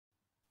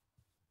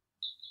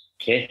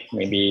Okay,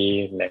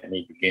 maybe let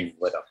me begin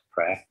with a word of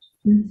prayer.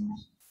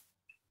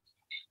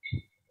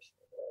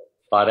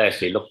 Father, as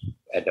we look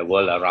at the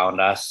world around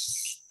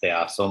us, there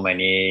are so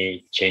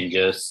many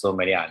changes, so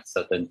many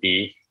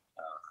uncertainty,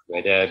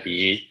 whether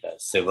be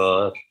it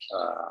civil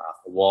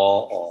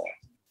war or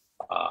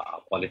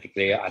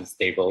politically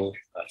unstable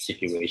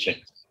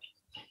situation.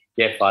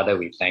 Yet, Father,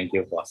 we thank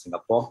you for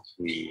Singapore.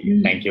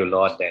 We thank you,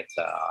 Lord, that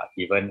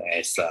even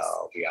as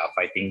we are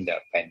fighting the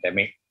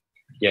pandemic,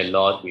 yet,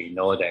 Lord, we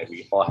know that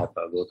we all have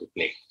a role to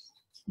play.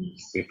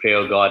 We pray,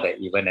 oh God, that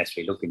even as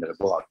we look into the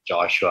book of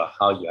Joshua,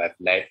 how you have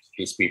led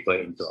his people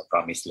into a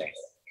promised land.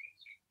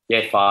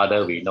 Yet,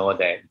 Father, we know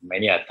that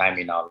many a time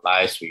in our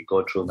lives, we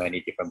go through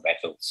many different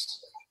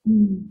battles.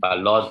 But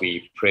Lord,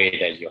 we pray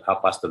that you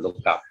help us to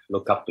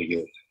look up to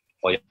you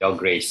for your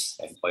grace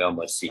and for your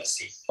mercy.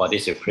 For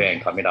this we pray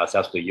and commit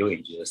ourselves to you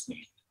in Jesus'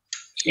 name.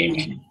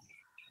 Amen.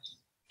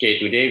 Okay,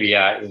 today we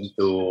are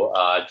into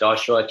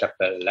Joshua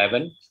chapter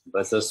 11,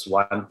 verses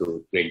 1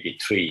 to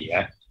 23.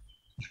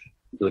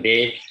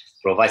 Today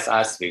provides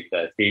us with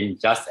the theme,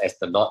 just as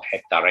the Lord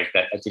had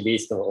directed. Actually,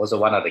 it's also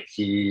one of the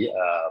key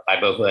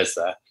Bible verse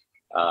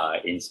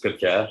in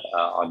scripture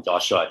on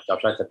Joshua.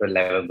 Joshua chapter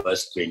 11,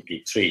 verse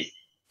 23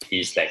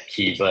 is that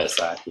key verse.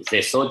 It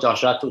says, so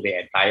Joshua took the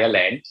entire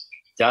land,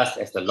 just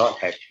as the Lord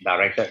had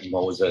directed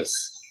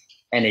Moses,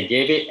 and he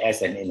gave it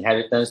as an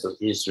inheritance to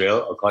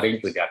Israel according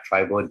to their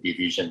tribal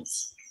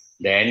divisions.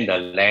 Then the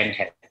land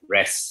had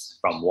rest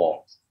from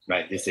war.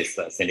 Right, this is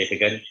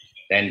significant.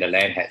 Then the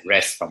land had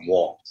rest from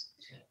war.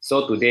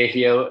 So today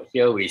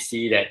here we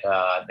see that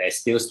there's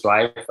still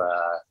strife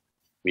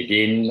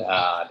within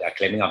the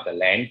claiming of the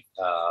land.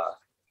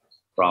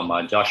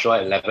 From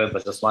Joshua 11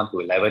 verses 1 to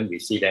 11, we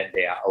see that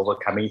they are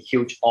overcoming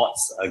huge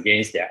odds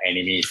against their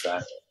enemies.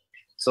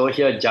 So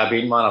here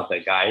Jabin, one of the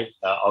guys,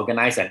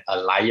 organized an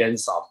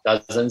alliance of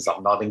dozens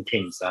of northern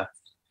kings.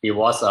 He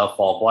was a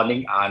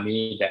foreboding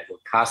army that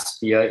would cast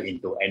fear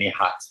into any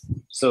heart.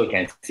 So you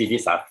can see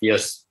these are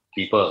fierce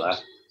people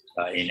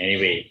in any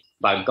way.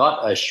 But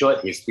God assured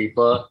his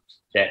people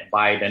that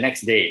by the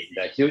next day,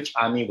 the huge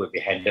army would be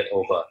handed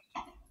over.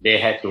 They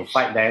had to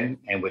fight them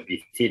and would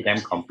defeat them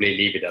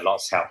completely with the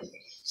Lord's help.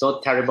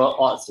 So terrible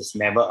odds is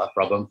never a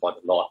problem for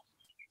the Lord.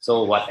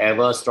 So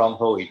whatever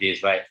stronghold it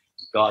is, right,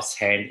 God's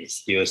hand is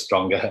still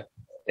stronger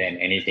than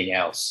anything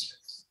else.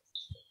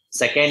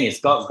 Second is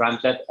God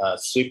granted a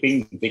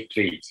sweeping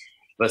victory,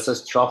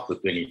 verses 12 to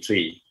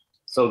 23.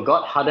 So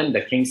God hardened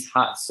the king's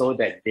heart so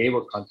that they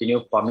would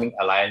continue forming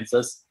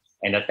alliances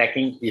and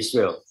attacking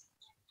Israel.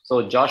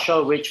 So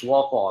Joshua waged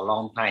war for a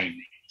long time.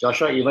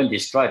 Joshua even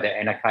destroyed the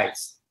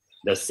Anakites,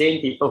 the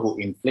same people who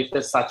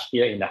inflicted such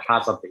fear in the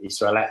hearts of the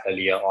Israelites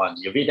earlier on.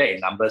 You read that in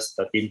Numbers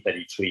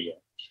 13:33.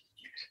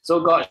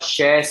 So God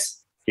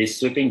shares his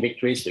sweeping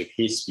victories with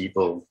his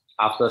people.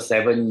 After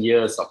 7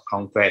 years of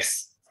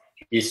conquest,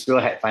 Israel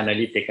had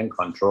finally taken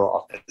control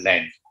of the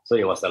land. So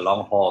it was a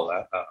long haul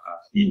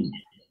in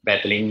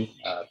battling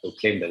to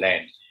claim the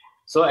land.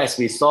 So as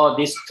we saw,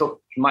 this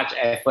took much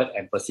effort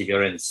and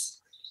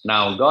perseverance.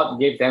 Now God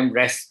gave them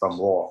rest from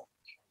war.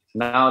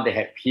 Now they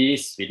had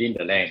peace within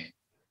the land.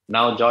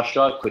 Now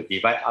Joshua could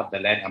divide up the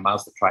land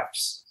amongst the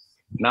tribes.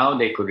 Now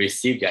they could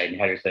receive their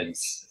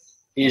inheritance.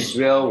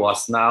 Israel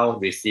was now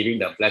receiving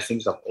the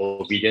blessings of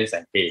obedience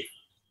and faith.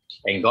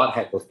 And God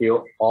had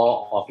fulfilled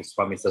all of his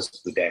promises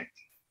to them.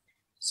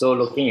 So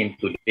looking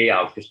into today,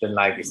 our Christian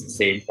life is the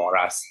same for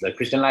us. The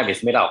Christian life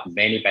is made up of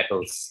many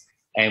battles,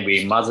 and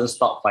we mustn't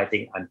stop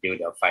fighting until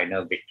the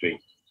final victory.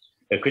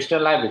 The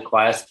Christian life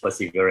requires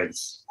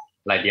perseverance.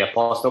 Like the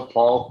Apostle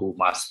Paul, we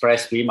must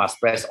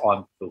press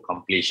on to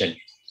completion.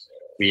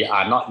 We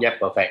are not yet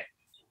perfect.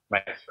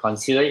 Right?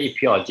 Consider it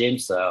pure.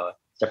 James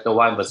chapter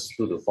 1 verse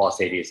 2 to 4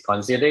 say this.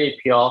 Consider it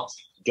pure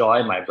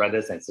joy, my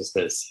brothers and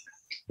sisters,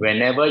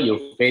 whenever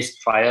you face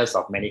trials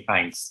of many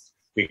kinds,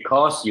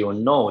 because you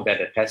know that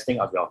the testing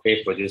of your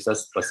faith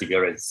produces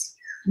perseverance.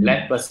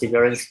 Let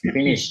perseverance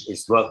finish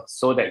its work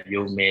so that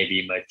you may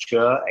be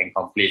mature and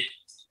complete,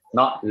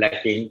 not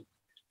lacking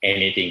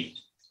anything.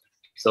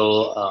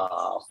 So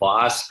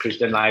for us,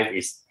 Christian life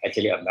is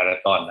actually a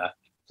marathon,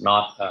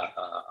 not a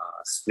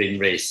sprint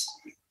race.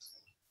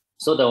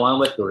 So the one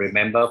word to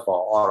remember for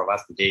all of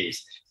us today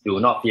is do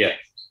not fear,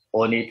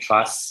 only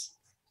trust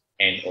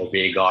and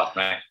obey God.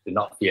 Right? Do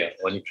not fear,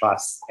 only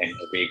trust and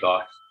obey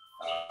God.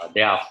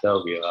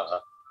 Thereafter,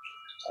 we'll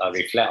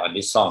reflect on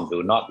this song,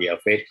 do not be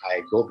afraid,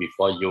 I go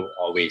before you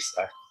always.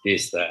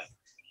 This is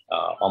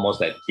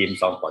almost like the theme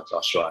song for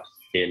Joshua.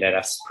 Okay, let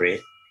us pray.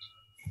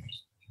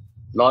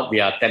 Lord, we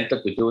are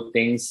tempted to do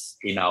things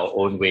in our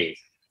own way,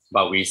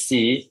 but we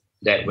see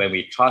that when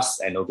we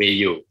trust and obey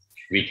you,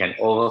 we can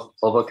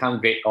overcome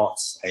great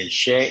odds and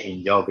share in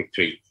your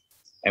victory.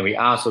 And we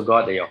ask, oh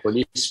God, that your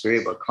Holy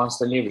Spirit will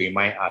constantly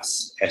remind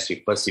us as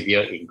we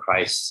persevere in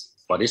Christ.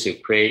 For this we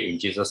pray in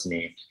Jesus'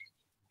 name.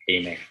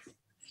 Amen.